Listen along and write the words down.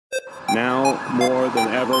Now, more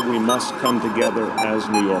than ever, we must come together as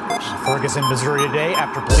New Yorkers. Ferguson, Missouri today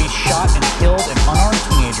after police shot and killed an unarmed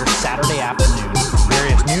teenager Saturday afternoon.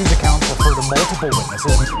 Various news accounts refer to multiple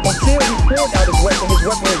witnesses. Until he pulled out his weapon is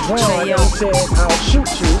drawn, and he said, I'll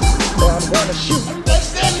shoot you, or I'm going to shoot. They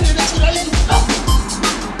standing here, they said, I ain't do nothing.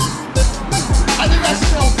 I think I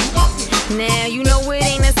smell nothing. Now you know it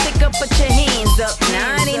ain't a stick up, put your hands up.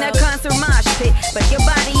 Nah, it ain't a concert mosh pit, but your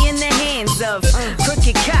body in the hands of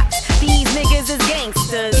crooked cops. These niggas is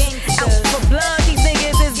gangsters. Out for blood, these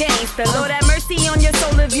niggas is gangsters. Lord have mercy on your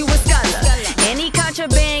soul if you a scholar. Any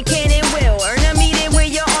contraband can and will earn a meeting where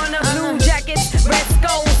you're on a blue jackets, red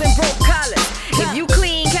skulls, and broke collars. If you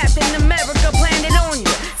clean, Captain America planned it on you.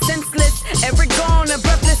 Senseless, every gone,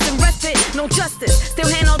 breathless and rested. No justice, still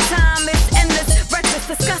handle time, it's endless, reckless,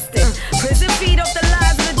 disgusting. Prison feed off the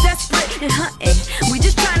lives of the desperate and hunting. We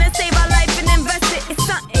just trying to save our life and invest it in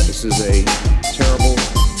something. This is a terrible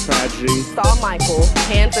tragedy. Saw Michael,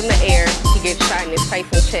 hands in the air, he gets shot in his face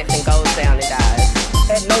and chest and goes down and dies.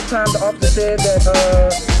 At no time the officer said that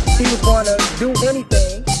he was going to do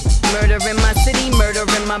anything. Murder in my city, murder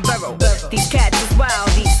in my borough. These cats is wild,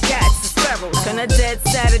 these cats is sparrows. On a dead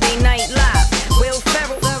Saturday night live, Will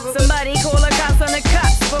Ferrell. Somebody call the cops on the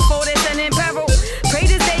cops before they send in peril. Pray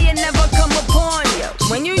this day it never come upon you.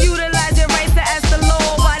 When you utilize your rights to ask the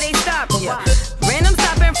law why they stop you. Random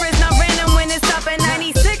stop and frisk, not random when it's stop at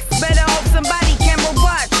 96. Better hope somebody camera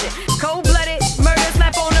watch it. Cold-blooded murder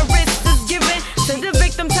slap on the wrist is given to the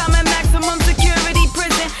victim time in maximum security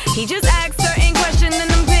prison. He just asked certain questions and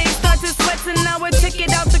them pigs start to sweat, and now a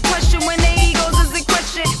ticket out the question when their egos is in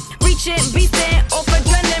question. Reaching, beasting, off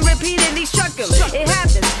adrenaline, repeatedly struck him. It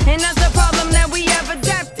happens, and that's the problem that we have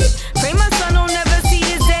adapted. Pray my son don't never see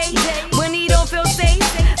his day when he don't feel safe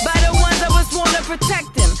by the ones that was sworn to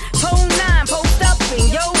protect him. Pole 9, post up in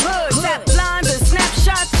your hood. Tap lines and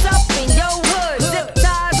snapshots up in your hood. Zip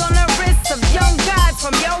ties on the wrists of young guys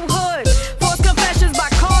from your hood. Forced confessions by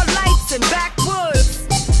car lights and backwoods.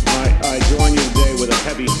 I join you today with a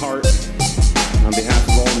heavy heart. On behalf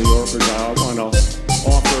of all New Yorkers, I want to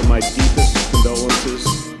offer my deepest condolences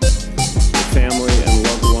to the family and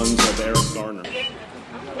loved ones of Eric Garner.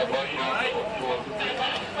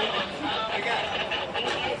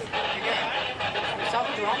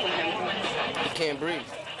 Something's wrong with him. He can't breathe.